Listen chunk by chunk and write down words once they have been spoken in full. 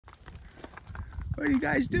What are you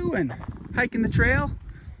guys doing? Hiking the trail?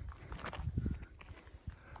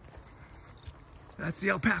 That's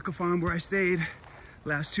the alpaca farm where I stayed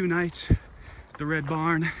last 2 nights. The red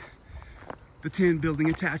barn. The tin building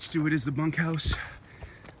attached to it is the bunkhouse.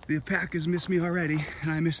 The alpacas miss me already,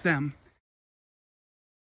 and I miss them.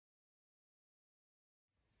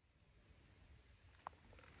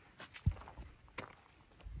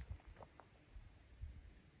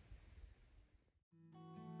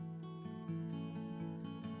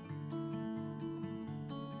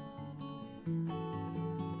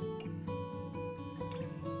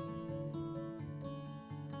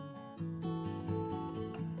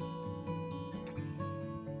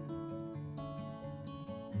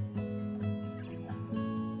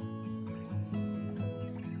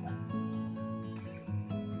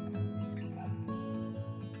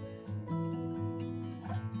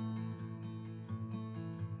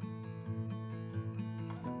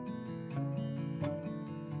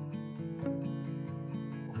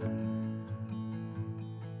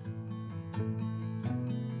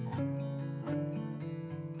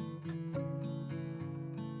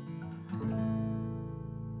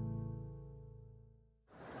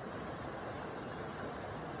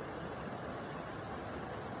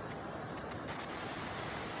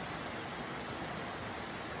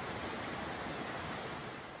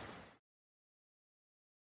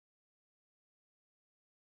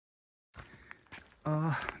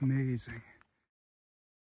 Amazing.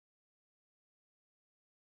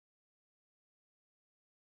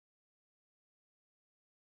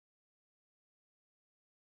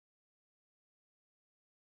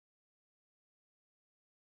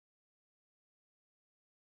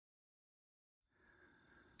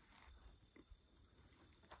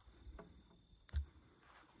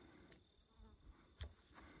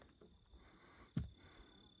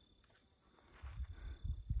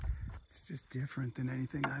 It's just different than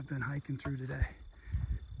anything I've been hiking through today.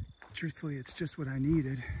 Truthfully, it's just what I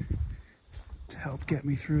needed to help get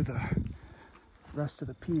me through the rest of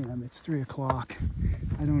the PM. It's 3 o'clock.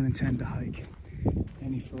 I don't intend to hike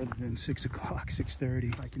any further than 6 o'clock,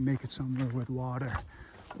 6:30. I can make it somewhere with water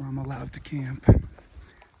where I'm allowed to camp.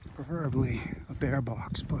 Preferably a bear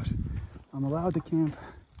box, but I'm allowed to camp,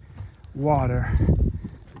 water,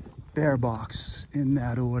 bear box, in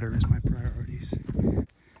that order is my priorities.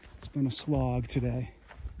 It's been a slog today.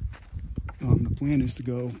 The plan is to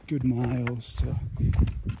go good miles to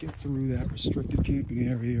get through that restricted camping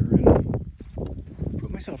area and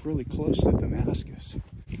put myself really close to Damascus.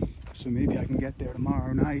 So maybe I can get there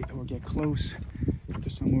tomorrow night or get close to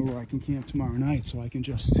somewhere where I can camp tomorrow night so I can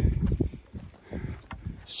just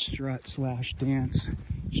strut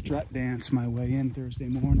dance my way in Thursday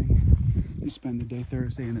morning and spend the day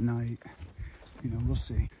Thursday and the night. You know, we'll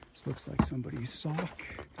see. This looks like somebody's sock.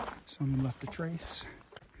 Someone left a trace.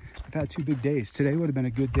 I've had 2 big days. Today would have been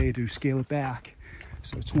a good day to scale it back.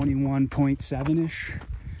 So 21.7-ish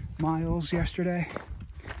miles yesterday.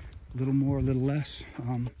 A little more, a little less.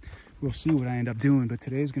 We'll see what I end up doing, but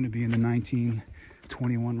today's going to be in the 19,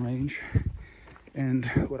 21 range. And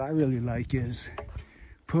what I really like is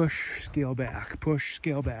push, scale back, push,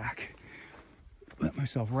 scale back. Let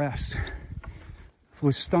myself rest.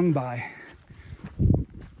 Was stung by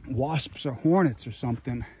wasps or hornets or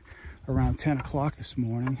something around 10 o'clock this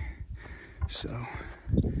morning. So,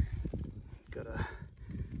 got a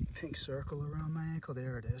pink circle around my ankle.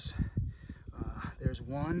 There it is. There's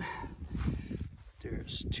one.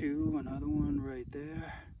 There's 2, another one right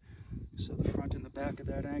there. So the front and the back of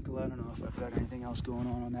that ankle, I don't know if I've got anything else going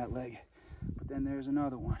on that leg. But then there's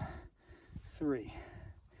another one. 3.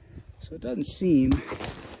 So it doesn't seem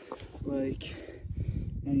like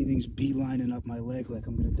anything's beelining up my leg like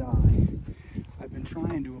I'm gonna die. I've been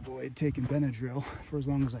trying to avoid taking Benadryl for as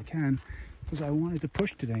long as I can because I wanted to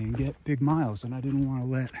push today and get big miles, and I didn't want to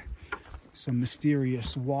let some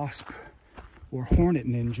mysterious wasp or hornet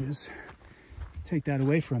ninjas take that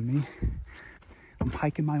away from me. I'm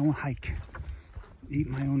hiking my own hike,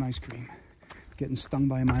 eating my own ice cream, getting stung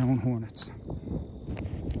by my own hornets.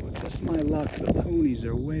 But just my luck, the ponies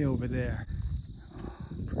are way over there. Oh,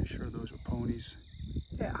 I'm pretty sure those were ponies.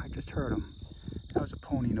 Yeah, I just heard them. That was a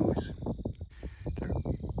pony noise.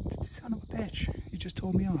 Son of a bitch, he just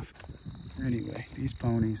told me off. Anyway, these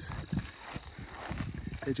ponies,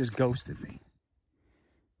 they just ghosted me.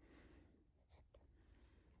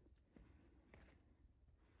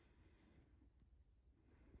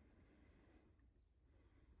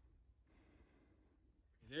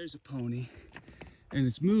 There's a pony, and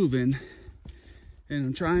it's moving, and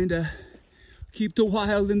I'm trying to keep the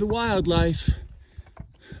wild in the wildlife,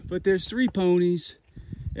 but there's 3 ponies,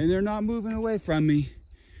 and they're not moving away from me.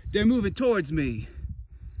 They're moving towards me.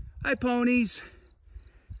 Hi, ponies.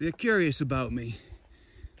 They're curious about me.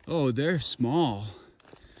 Oh, they're small.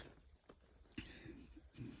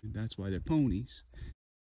 That's why they're ponies.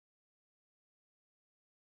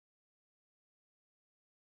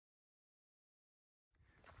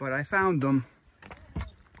 But I found them,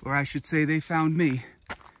 or I should say they found me.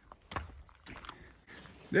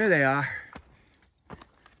 There they are.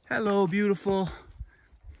 Hello, beautiful.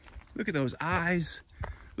 Look at those eyes.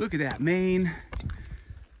 Look at that mane.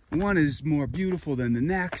 One is more beautiful than the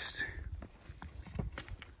next.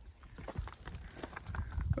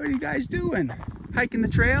 What are you guys doing? Hiking the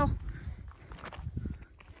trail?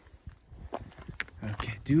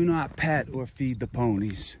 Okay, do not pet or feed the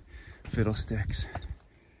ponies, fiddlesticks.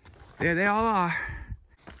 There they all are.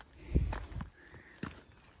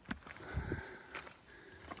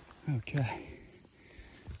 Okay.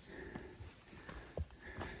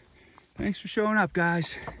 Thanks for showing up,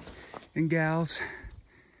 guys and gals.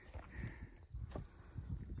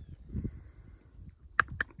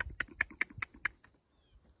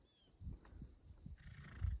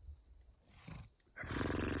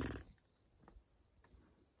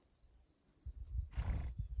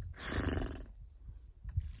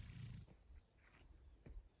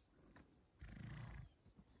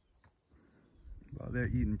 Well, they're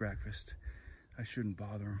eating breakfast. I shouldn't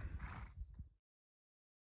bother them.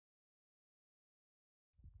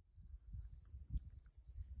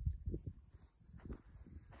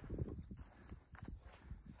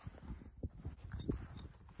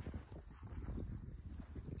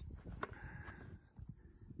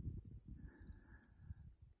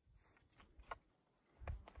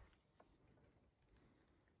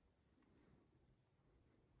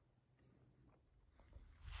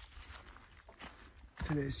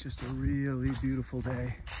 Today's just a really beautiful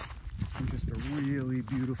day, and just a really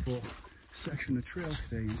beautiful section of trail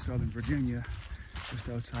today in Southern Virginia, just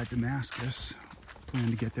outside Damascus. Plan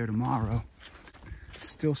to get there tomorrow.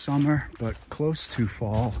 Still summer, but close to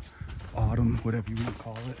fall, autumn, whatever you want to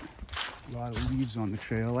call it. A lot of leaves on the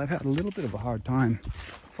trail. I've had a little bit of a hard time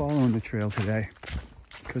following the trail today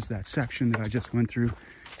because that section that I just went through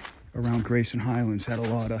around Grayson highlands had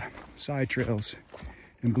a lot of side trails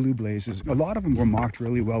and blue blazes. A lot of them were marked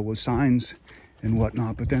really well with signs and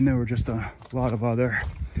whatnot, but then there were just a lot of other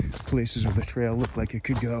places where the trail looked like it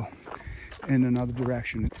could go in another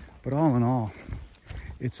direction. But all in all,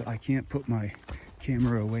 I can't put my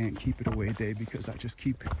camera away and keep it away day because I just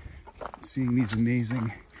keep seeing these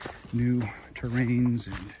amazing new terrains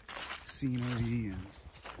and scenery, and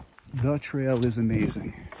the trail is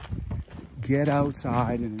amazing. Get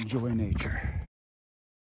outside and enjoy nature.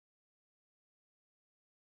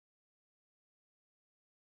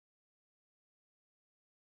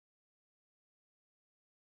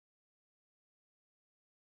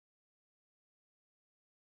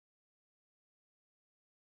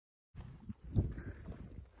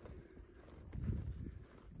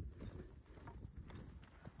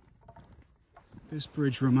 This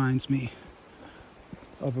bridge reminds me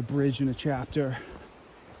of a bridge in a chapter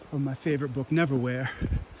of my favorite book, Neverwhere.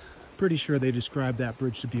 Pretty sure they described that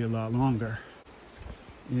bridge to be a lot longer.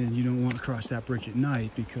 And you don't want to cross that bridge at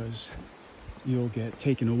night because you'll get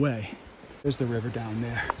taken away. There's the river down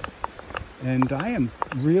there. And I am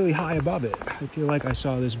really high above it. I feel like I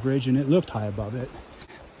saw this bridge and it looked high above it.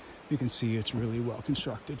 You can see it's really well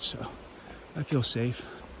constructed, so I feel safe.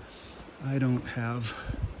 I don't have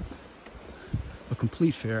a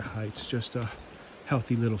complete fear of heights, just a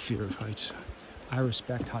healthy little fear of heights. I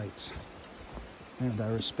respect heights, and I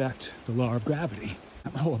respect the law of gravity.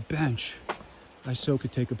 Oh, a bench. I so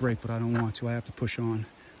could take a break, but I don't want to. I have to push on.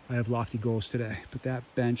 I have lofty goals today, but that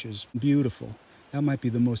bench is beautiful. That might be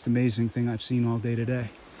the most amazing thing I've seen all day today.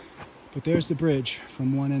 But there's the bridge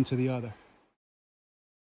from one end to the other.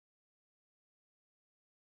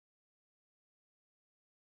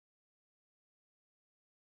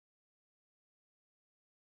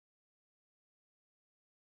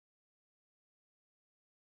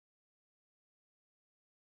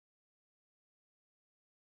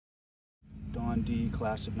 Don D,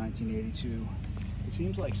 class of 1982. It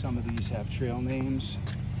seems like some of these have trail names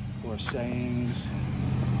or sayings.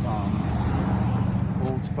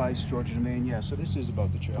 Old Spice, Georgia Domain. Yeah, so this is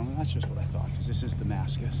about the trail, and that's just what I thought, because this is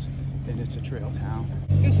Damascus, and it's a trail town.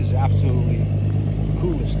 This is absolutely the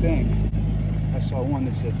coolest thing. I saw one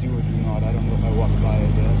that said do or do not. I don't know if I walked by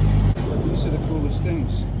it yet. But these are the coolest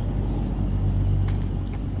things.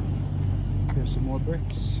 There's some more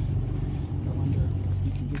bricks. I wonder if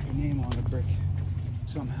you can get your name on a brick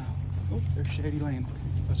somehow. Oh, there's Shady Lane.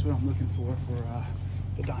 That's what I'm looking for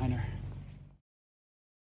the diner.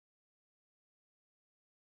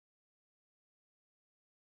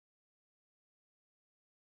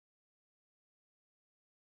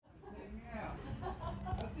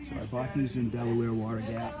 So I bought these in Delaware Water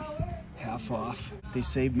Gap, half off. They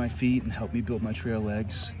saved my feet and helped me build my trail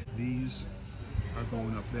legs. These are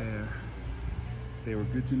going up there. They were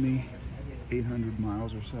good to me, 800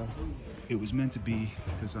 miles or so. It was meant to be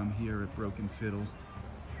because I'm here at Broken Fiddle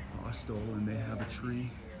Hostel and they have a tree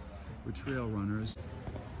with trail runners.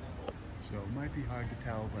 So it might be hard to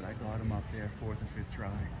tell, but I got them up there, 4th or 5th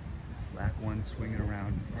try. Black ones swinging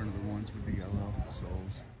around in front of the ones with the yellow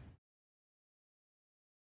soles.